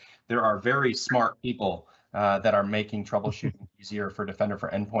you that there are very smart people that are making troubleshooting easier for Defender for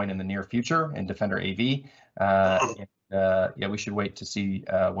Endpoint in the near future and Defender AV. Yeah, we should wait to see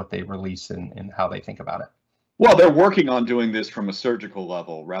what they release and how they think about it. Well, they're working on doing this from a surgical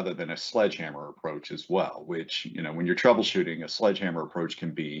level rather than a sledgehammer approach as well, which, when you're troubleshooting, a sledgehammer approach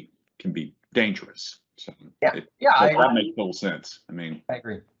can be dangerous. So that makes total sense. I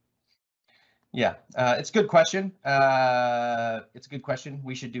agree. Yeah, it's a good question. It's a good question.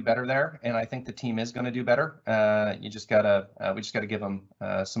 We should do better there, and I think the team is going to do better. We just gotta give them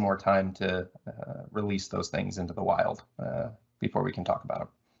some more time to release those things into the wild before we can talk about them.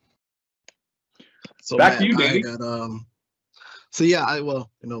 So back Matt, to you, Danny. So yeah,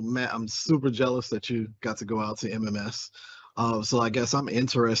 Matt, I'm super jealous that you got to go out to MMS. So I guess I'm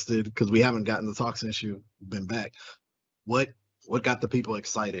interested, because we haven't gotten to talk since you've been back. What what got the people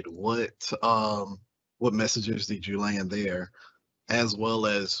excited? What messages did you land there? As well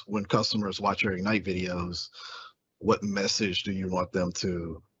as when customers watch your Ignite videos, what message do you want them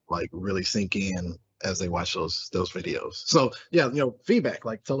to like really sink in as they watch those videos? So yeah, feedback,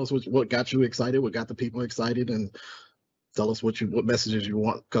 like tell us what got you excited, what got the people excited, and tell us what messages you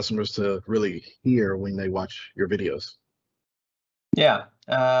want customers to really hear when they watch your videos. Yeah.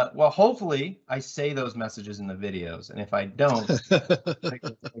 Well, hopefully I say those messages in the videos, and if I don't, that's a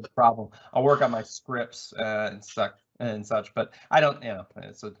big problem. I'll work on my scripts and such, but I don't.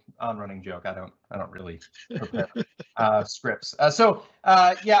 It's an on-running joke. I don't really prepare scripts.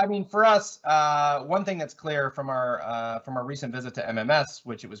 Yeah, I mean, for us, one thing that's clear from our recent visit to MMS,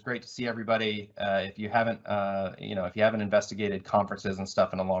 which it was great to see everybody. If you haven't investigated conferences and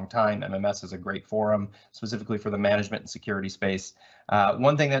stuff in a long time, MMS is a great forum specifically for the management and security space.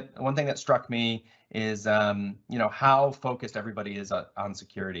 One thing that struck me is how focused everybody is on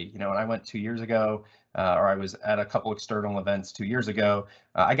security. When I went 2 years ago, or I was at a couple external events 2 years ago,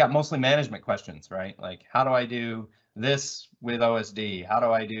 I got mostly management questions, right? Like, how do I do this with OSD? How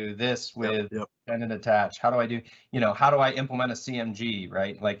do I do this with send and attach? How do I do, how do I implement a CMG,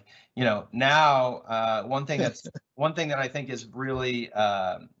 right? Like, now one thing that I think is really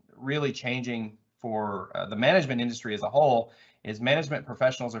changing for the management industry as a whole is management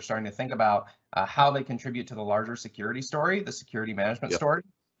professionals are starting to think about how they contribute to the larger security story, the security management story.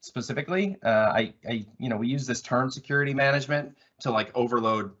 Specifically, we use this term security management to like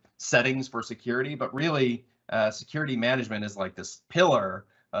overload settings for security, but really security management is like this pillar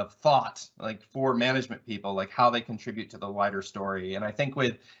of thought, like for management people, like how they contribute to the wider story. And I think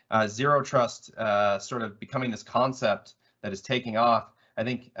with zero trust sort of becoming this concept that is taking off, I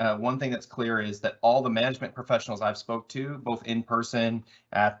think one thing that's clear is that all the management professionals I've spoke to, both in person,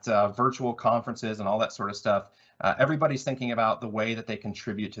 at virtual conferences and all that sort of stuff, everybody's thinking about the way that they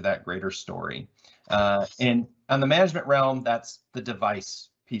contribute to that greater story. And on the management realm, that's the device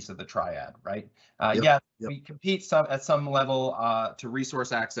piece of the triad, right? We compete at some level to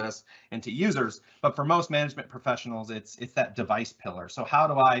resource access and to users, but for most management professionals, it's that device pillar. So how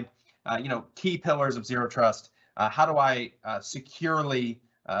do I, key pillars of zero trust? How do I securely,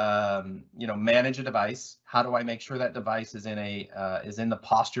 manage a device? How do I make sure that device is in the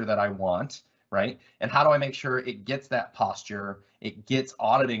posture that I want, right? And how do I make sure it gets that posture? It gets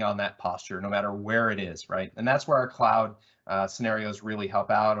auditing on that posture, no matter where it is, right? And that's where our cloud scenarios really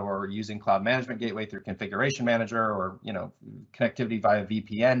help out, or using Cloud Management Gateway through Configuration Manager, or connectivity via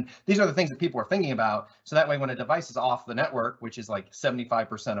VPN. These are the things that people are thinking about. So that way, when a device is off the network, which is like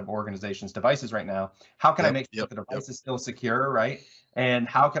 75% of organizations' devices right now, how can I make sure that the device is still secure, right? And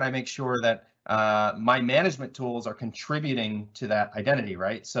how can I make sure that my management tools are contributing to that identity,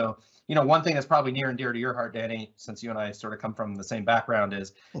 right? So one thing that's probably near and dear to your heart, Danny, since you and I sort of come from the same background,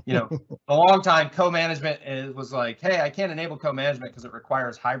 is, a long time co-management was like, hey, I can't enable co-management because it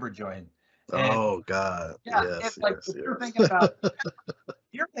requires hybrid join. And oh God. Yeah, it's like you're thinking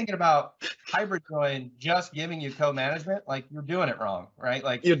about hybrid join just giving you co-management, like you're doing it wrong, right?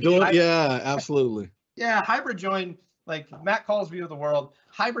 Like you're doing, absolutely. Yeah, hybrid join, like Matt Call's view of the world,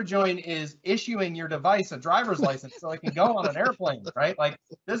 hybrid join is issuing your device a driver's license so it can go on an airplane, right? Like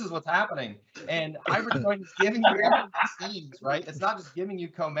this is what's happening. And hybrid join is giving you these things, right? It's not just giving you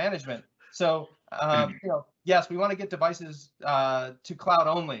co-management. So, yes, we want to get devices to cloud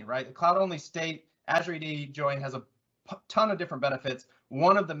only, right? The cloud only state, Azure AD join has a ton of different benefits.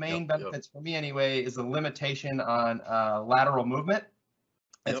 One of the main benefits for me anyway is the limitation on lateral movement.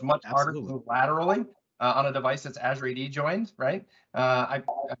 It's much harder to move laterally on a device that's Azure AD joined, right? I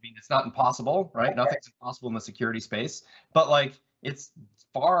mean, it's not impossible, right? Nothing's impossible in the security space, but like it's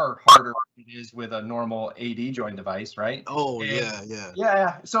far harder than it is with a normal AD joined device, right? Oh, and,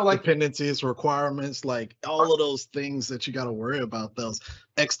 yeah. So like dependencies, requirements, like all of those things that you got to worry about, those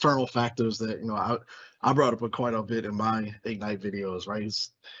external factors that I brought up quite a bit in my Ignite videos, right?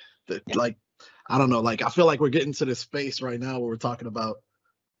 It's like, I don't know, like I feel like we're getting to this space right now where we're talking about,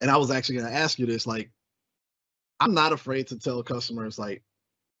 and I was actually going to ask you this, like, I'm not afraid to tell customers, like,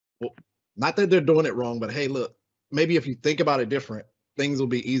 well, not that they're doing it wrong, but hey, look, maybe if you think about it different, things will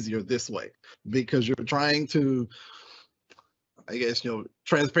be easier this way, because you're trying to, I guess,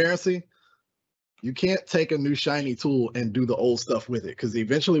 transparency. You can't take a new shiny tool and do the old stuff with it, because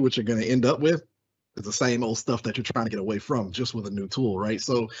eventually what you're going to end up with is the same old stuff that you're trying to get away from, just with a new tool, right?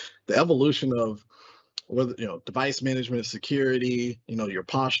 So the evolution of whether, device management, security, your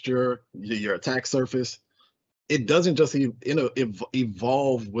posture, your attack surface, it doesn't just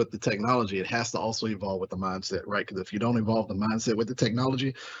evolve with the technology. It has to also evolve with the mindset, right? Because if you don't evolve the mindset with the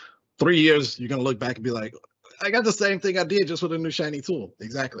technology, 3 years, you're going to look back and be like, I got the same thing I did just with a new shiny tool.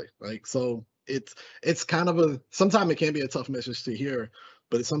 Exactly. Like, so it's kind of sometimes it can be a tough message to hear,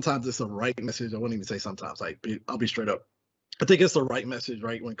 but sometimes it's a right message. I wouldn't even say sometimes, like, I'll be straight up. I think it's the right message,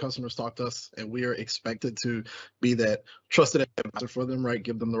 right? When customers talk to us and we are expected to be that trusted advisor for them, right?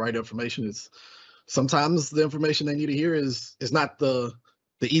 Give them the right information. It's sometimes the information they need to hear is not the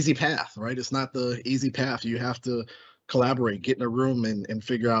easy path, right? It's not the easy path. You have to collaborate, get in a room and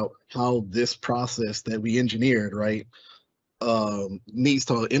figure out how this process that we engineered, right, needs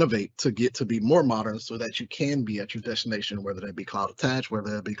to innovate to get to be more modern so that you can be at your destination, whether that be cloud attached, whether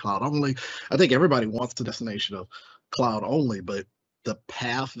that be cloud only. I think everybody wants the destination of cloud only, but the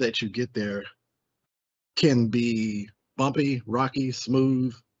path that you get there can be bumpy, rocky,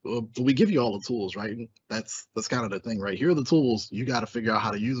 smooth. We give you all the tools, right? That's kind of the thing, right? Here are the tools. You got to figure out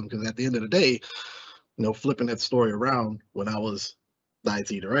how to use them, because at the end of the day, flipping that story around, when I was the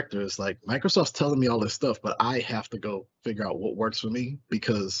IT director, it's like Microsoft's telling me all this stuff, but I have to go figure out what works for me,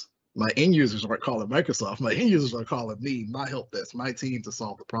 because my end users aren't calling Microsoft. My end users are calling me, my help desk, my team to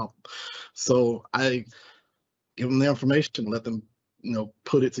solve the problem. So I give them the information, let them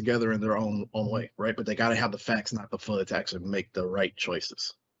put it together in their own way, right? But they got to have the facts, not the FUD, to actually make the right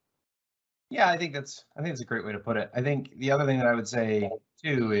choices. Yeah, I think that's a great way to put it. I think the other thing that I would say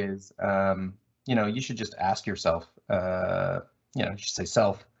too is, you should just ask yourself, you should say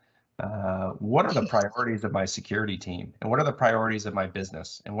self, what are the priorities of my security team, and what are the priorities of my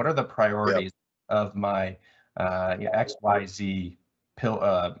business, and what are the priorities of my XYZ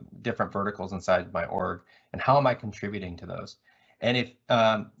different verticals inside my org, and how am I contributing to those? And if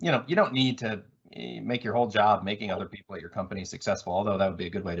you don't need to make your whole job making other people at your company successful, although that would be a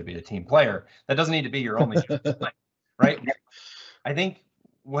good way to be a team player. That doesn't need to be your only job, right? I think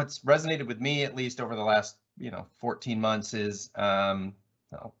what's resonated with me, at least over the last 14 months, is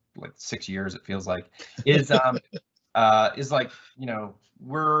like 6 years, it feels like, is like,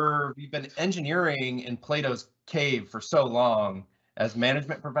 we've been engineering in Plato's cave for so long as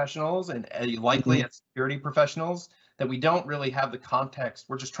management professionals and likely as security professionals, that we don't really have the context.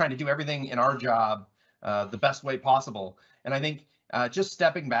 We're just trying to do everything in our job the best way possible. And I think just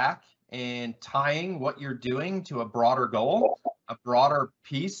stepping back and tying what you're doing to a broader goal, a broader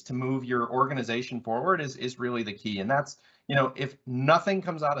piece to move your organization forward is really the key. And that's, if nothing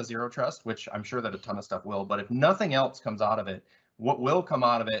comes out of Zero Trust, which I'm sure that a ton of stuff will, but if nothing else comes out of it, what will come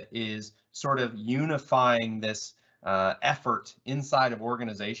out of it is sort of unifying this effort inside of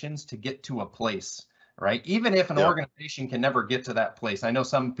organizations to get to a place. Right? Even if an organization can never get to that place. I know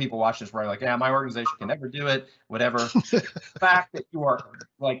some people watch this where like, yeah, my organization can never do it, whatever. The fact that you are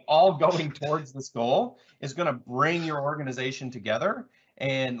like all going towards this goal is going to bring your organization together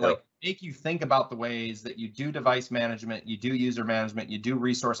and like make you think about the ways that you do device management, you do user management, you do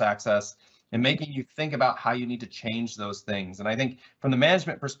resource access, and making you think about how you need to change those things. And I think from the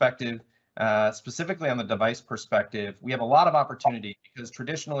management perspective, specifically on the device perspective, we have a lot of opportunity, because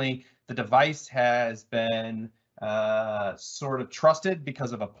traditionally the device has been sort of trusted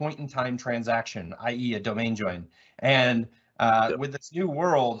because of a point-in-time transaction, i.e. a domain join. And with this new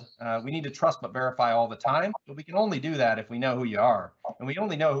world, we need to trust but verify all the time, but we can only do that if we know who you are. And we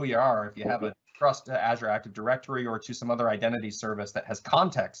only know who you are if you have a trust to Azure Active Directory or to some other identity service that has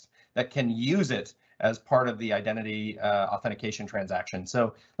context that can use it as part of the identity authentication transaction.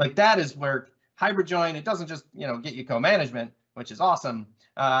 So like that is where hybrid join, it doesn't just get you co-management, which is awesome.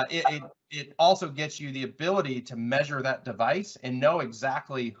 It also gets you the ability to measure that device and know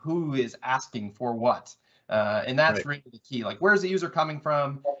exactly who is asking for what. And that's really the key. Like, where's the user coming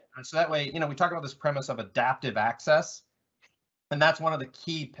from? So that way, we talk about this premise of adaptive access. And that's one of the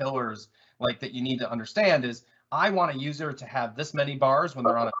key pillars like that you need to understand is, I want a user to have this many bars when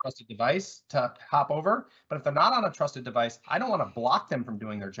they're on a trusted device to hop over. But if they're not on a trusted device, I don't want to block them from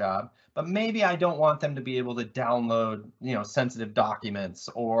doing their job. But maybe I don't want them to be able to download, sensitive documents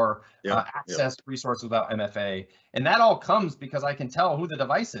or access resources without MFA. And that all comes because I can tell who the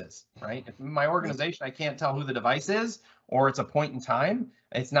device is, right? If in my organization I can't tell who the device is, or it's a point in time,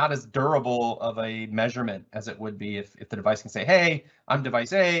 it's not as durable of a measurement as it would be if the device can say, hey, I'm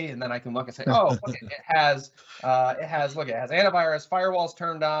device A, and then I can look and say, oh, look, it has antivirus, firewalls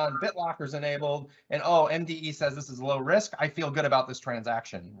turned on, BitLocker's enabled, and oh, MDE says this is low risk. I feel good about this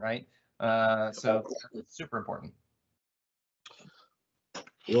transaction, right? So it's super important.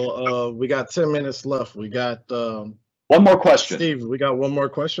 Well, we got 10 minutes left. We got one more question. Steve, we got one more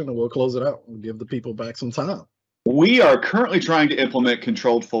question and we'll close it out. We'll give the people back some time. We are currently trying to implement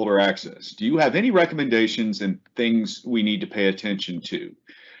controlled folder access. Do you have any recommendations and things we need to pay attention to?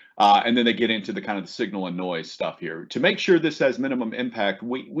 And then they get into the kind of the signal and noise stuff here. To make sure this has minimum impact,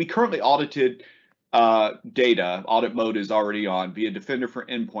 we currently audited data, audit mode is already on via Defender for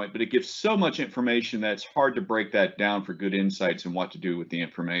Endpoint, but it gives so much information that it's hard to break that down for good insights and what to do with the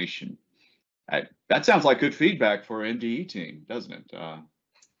information. That sounds like good feedback for an NDE team, doesn't it?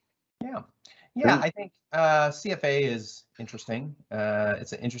 Yeah, I think CFA is interesting.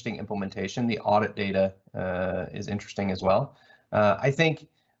 It's an interesting implementation. The audit data is interesting as well. I think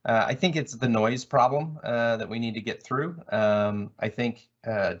it's the noise problem that we need to get through. I think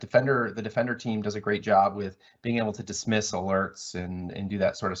the Defender team does a great job with being able to dismiss alerts and do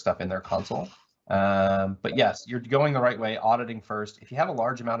that sort of stuff in their console. But yes, you're going the right way, auditing first. If you have a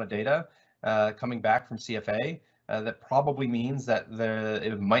large amount of data coming back from CFA, that probably means that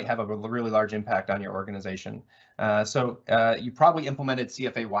it might have a really large impact on your organization. So you probably implemented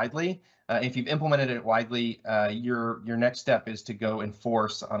CFA widely. If you've implemented it widely, your next step is to go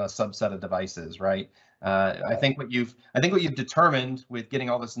enforce on a subset of devices, right? I think what you've determined with getting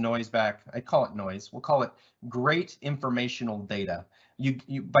all this noise back, I call it noise, we'll call it great informational data.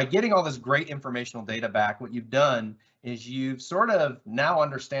 You by getting all this great informational data back, what you've done is you've sort of now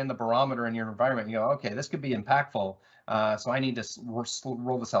understand the barometer in your environment. You go, okay, this could be impactful. So I need to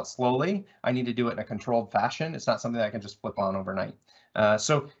roll this out slowly. I need to do it in a controlled fashion. It's not something that I can just flip on overnight.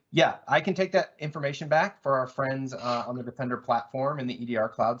 So yeah, I can take that information back for our friends on the Defender platform in the EDR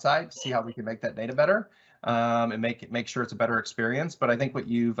cloud side to see how we can make that data better and make sure it's a better experience. But I think what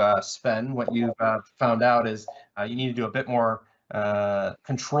you've found out is you need to do a bit more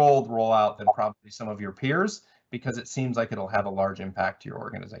controlled rollout than probably some of your peers, because it seems like it'll have a large impact to your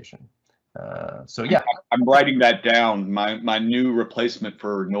organization. So yeah, I'm writing that down. My new replacement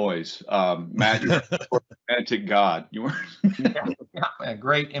for noise. Matt, you're a romantic god. You were. Yeah,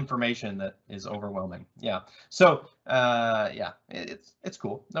 great information that is overwhelming. Yeah. So yeah, it's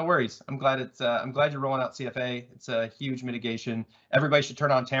cool. No worries. I'm glad you're rolling out CFA. It's a huge mitigation. Everybody should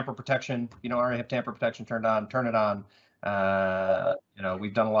turn on tamper protection. If you don't already have tamper protection turned on, turn it on.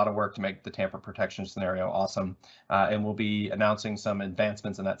 We've done a lot of work to make the tamper protection scenario awesome, and we'll be announcing some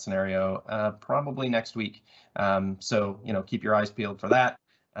advancements in that scenario probably next week. So keep your eyes peeled for that.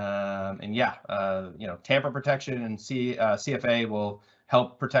 And yeah, tamper protection and CFA will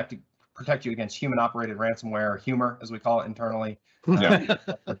help protect you against human-operated ransomware, or humor as we call it internally.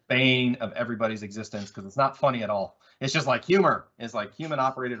 The bane of everybody's existence, because it's not funny at all. It's just like humor is like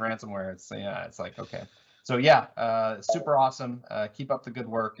human-operated ransomware. It's like, okay. So yeah, super awesome. Keep up the good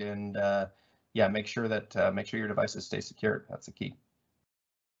work, and yeah, make sure your devices stay secured. That's the key.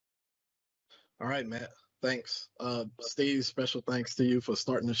 All right, Matt. Thanks. Steve, special thanks to you for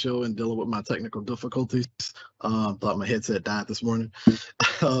starting the show and dealing with my technical difficulties. Thought my headset died this morning.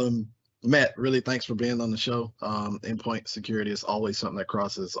 Matt, really thanks for being on the show. Endpoint security is always something that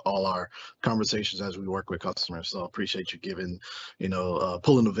crosses all our conversations as we work with customers. So appreciate you giving,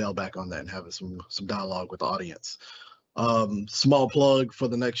 pulling the veil back on that and having some dialogue with the audience. Small plug for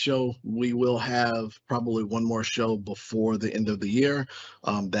the next show. We will have probably one more show before the end of the year.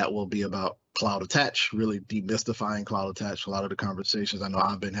 That will be about cloud attach, really demystifying cloud attach. A lot of the conversations I know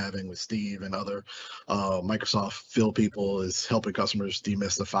I've been having with Steve and other Microsoft field people is helping customers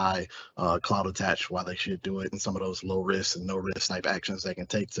demystify cloud attach, why they should do it, and some of those low risk and no risk type actions they can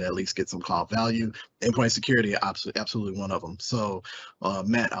take to at least get some cloud value. Endpoint security, absolutely one of them. So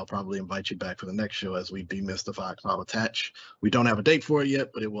Matt, I'll probably invite you back for the next show as we demystify cloud attach. We don't have a date for it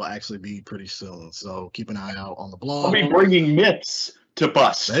yet, but it will actually be pretty soon. So keep an eye out on the blog. I'll be bringing myths to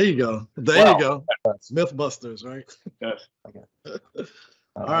bust. There you go. You go. Mythbusters, right? Yes. Okay.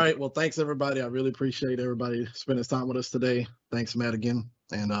 All right. Well, thanks everybody. I really appreciate everybody spending time with us today. Thanks, Matt, again.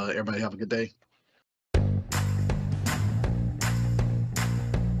 And everybody have a good day.